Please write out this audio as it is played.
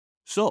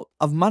So,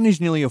 I've managed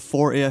nearly a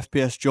 40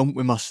 FPS jump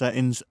with my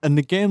settings, and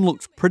the game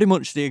looks pretty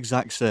much the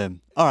exact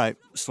same. Alright,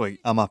 sweet,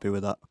 I'm happy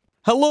with that.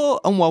 Hello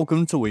and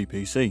welcome to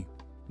WePC.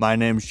 My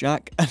name's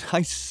Jack, and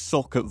I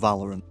suck at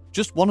Valorant.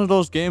 Just one of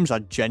those games I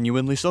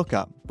genuinely suck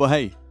at, but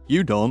hey,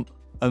 you don't,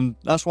 and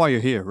that's why you're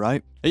here,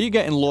 right? Are you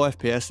getting low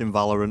FPS in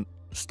Valorant,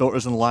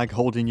 stutters and lag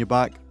holding you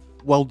back?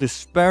 Well,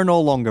 despair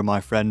no longer, my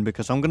friend,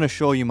 because I'm going to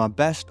show you my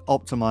best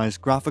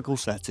optimized graphical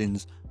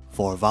settings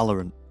for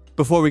Valorant.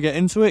 Before we get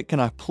into it,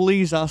 can I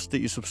please ask that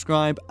you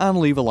subscribe and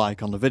leave a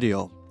like on the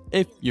video,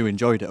 if you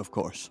enjoyed it of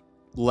course.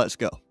 Let's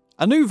go.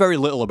 I knew very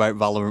little about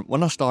Valorant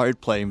when I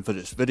started playing for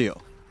this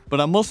video, but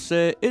I must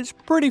say it's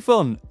pretty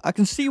fun. I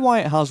can see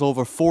why it has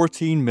over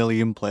 14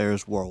 million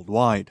players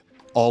worldwide.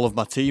 All of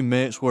my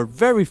teammates were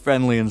very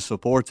friendly and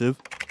supportive.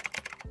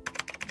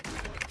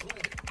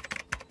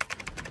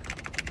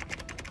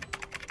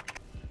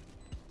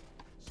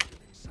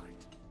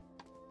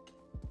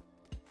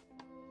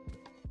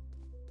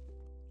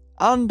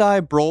 And I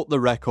broke the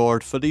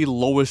record for the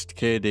lowest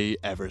KD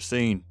ever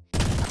seen.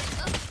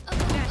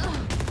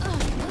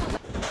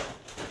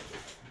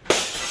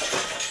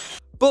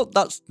 But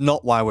that's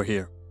not why we're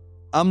here.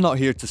 I'm not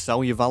here to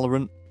sell you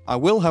Valorant. I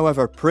will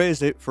however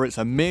praise it for its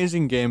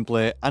amazing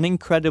gameplay and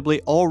incredibly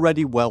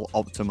already well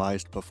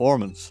optimized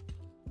performance.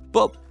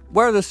 But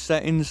where there's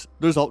settings,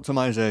 there's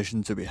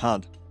optimization to be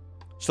had.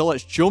 So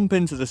let's jump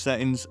into the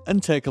settings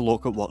and take a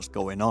look at what's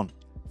going on.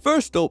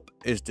 First up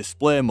is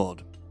display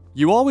mode.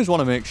 You always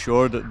want to make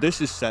sure that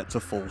this is set to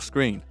full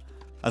screen,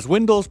 as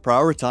Windows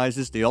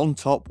prioritizes the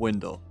on-top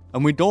window,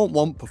 and we don't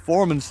want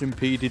performance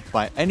impeded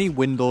by any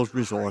Windows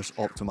resource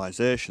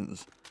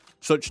optimizations.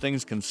 Such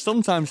things can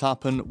sometimes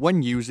happen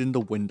when using the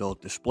window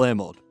display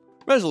mode.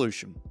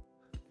 Resolution.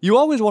 You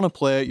always want to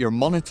play at your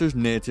monitor's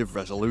native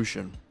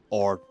resolution,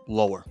 or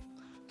lower.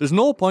 There's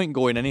no point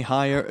going any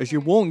higher as you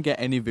won't get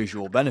any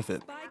visual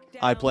benefit.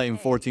 I play in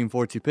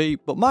 1440p,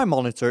 but my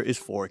monitor is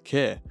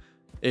 4K.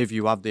 If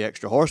you have the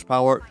extra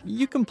horsepower,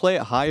 you can play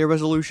at higher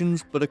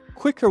resolutions, but a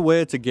quicker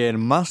way to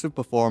gain massive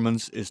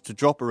performance is to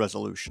drop a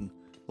resolution.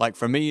 Like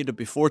for me, it'd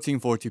be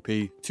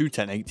 1440p to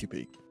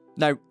 1080p.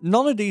 Now,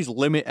 none of these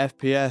limit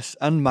FPS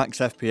and max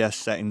FPS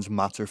settings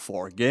matter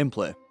for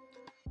gameplay,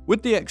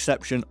 with the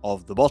exception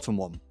of the bottom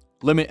one,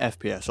 limit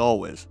FPS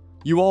always.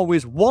 You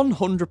always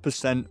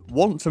 100%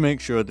 want to make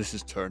sure this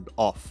is turned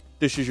off.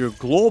 This is your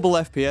global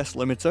FPS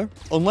limiter.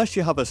 Unless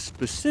you have a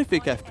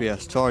specific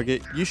FPS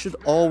target, you should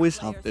always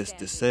have this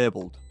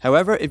disabled.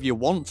 However, if you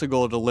want to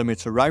go the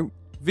limiter route,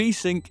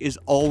 VSync is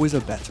always a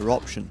better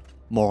option.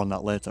 More on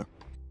that later.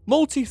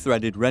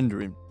 Multi-threaded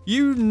rendering.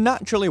 You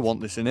naturally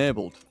want this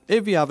enabled,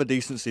 if you have a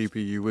decent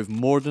CPU with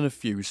more than a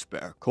few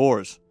spare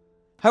cores.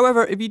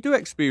 However, if you do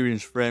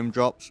experience frame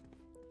drops,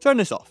 turn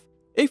this off.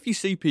 If your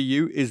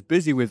CPU is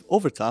busy with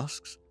other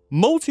tasks,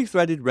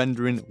 multi-threaded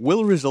rendering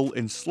will result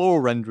in slower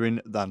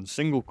rendering than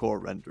single-core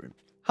rendering.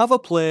 Have a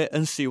play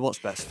and see what's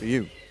best for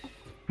you.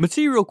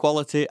 Material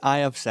quality I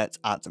have set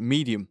at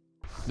medium.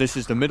 This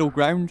is the middle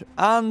ground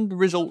and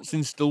results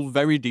in still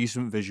very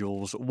decent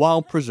visuals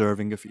while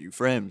preserving a few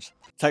frames.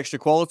 Texture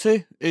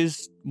quality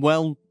is,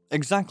 well,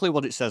 exactly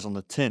what it says on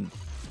the tin.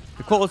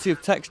 The quality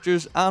of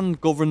textures and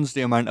governs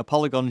the amount of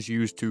polygons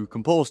used to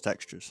compose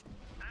textures.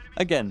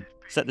 Again,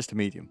 set this to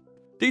medium.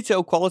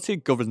 Detail quality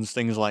governs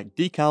things like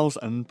decals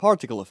and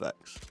particle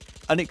effects,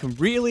 and it can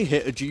really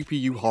hit a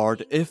GPU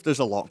hard if there's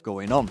a lot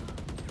going on.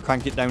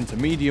 Crank it down to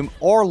medium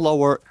or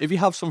lower if you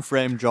have some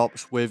frame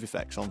drops with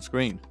effects on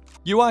screen.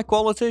 UI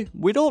quality,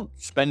 we don't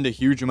spend a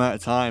huge amount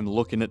of time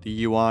looking at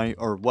the UI,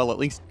 or well at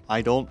least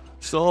I don't,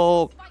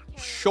 so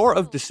short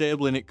of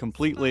disabling it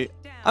completely,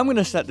 I'm going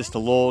to set this to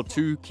low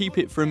to keep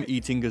it from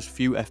eating as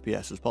few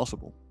FPS as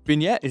possible.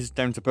 Vignette is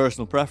down to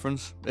personal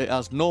preference, it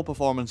has no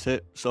performance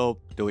hit, so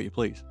do what you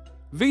please.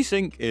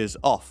 VSync is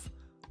off.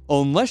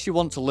 Unless you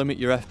want to limit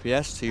your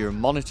FPS to your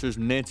monitor's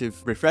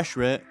native refresh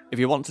rate, if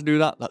you want to do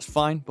that, that's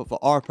fine, but for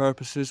our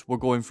purposes, we're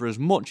going for as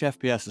much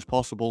FPS as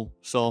possible,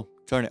 so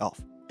turn it off.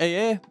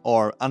 AA,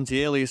 or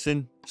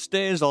anti-aliasing,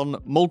 stays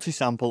on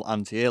multi-sample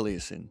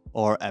anti-aliasing,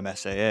 or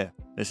MSAA.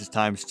 This is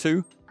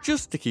 ×2,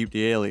 just to keep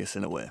the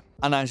aliasing away.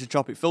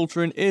 Anisotropic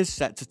filtering is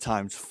set to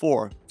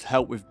 ×4, to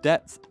help with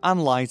depth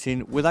and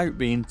lighting without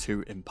being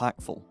too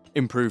impactful.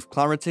 Improved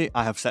clarity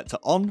I have set to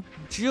on,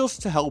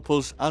 just to help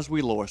us as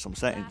we lower some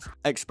settings.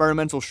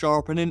 Experimental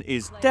sharpening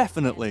is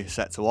definitely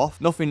set to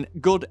off. Nothing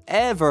good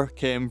ever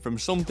came from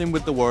something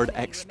with the word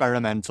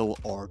experimental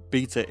or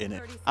beta in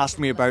it. Ask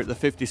me about the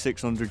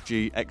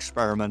 5600G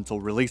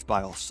experimental release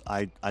BIOS,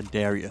 I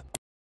dare you.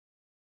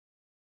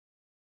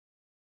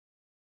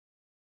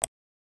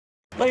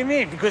 What do you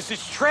mean? Because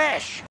it's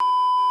trash!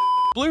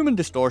 Bloom and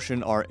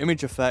distortion are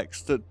image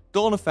effects that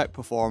don't affect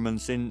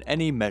performance in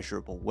any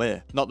measurable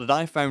way. Not that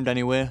I found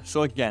anyway,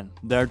 so again,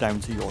 they're down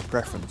to your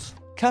preference.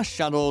 Cast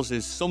shadows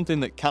is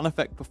something that can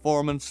affect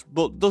performance,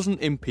 but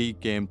doesn't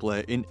impede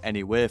gameplay in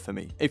any way for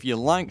me. If you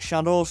like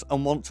shadows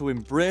and want to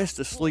embrace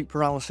the sleep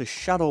paralysis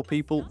shadow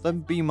people, then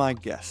be my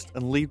guest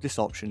and leave this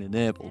option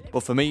enabled.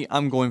 But for me,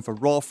 I'm going for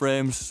raw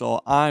frames, so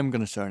I'm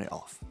going to turn it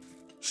off.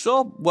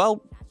 So,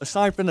 well,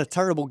 Aside from the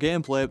terrible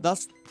gameplay,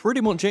 that's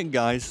pretty much it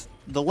guys.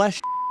 The less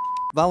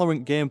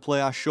Valorant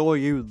gameplay I show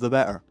you, the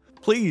better.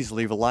 Please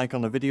leave a like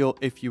on the video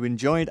if you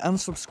enjoyed and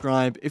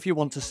subscribe if you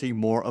want to see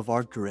more of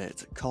our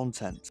great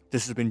content.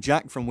 This has been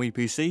Jack from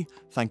WePC,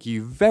 thank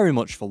you very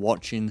much for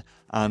watching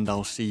and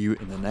I'll see you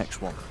in the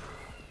next one.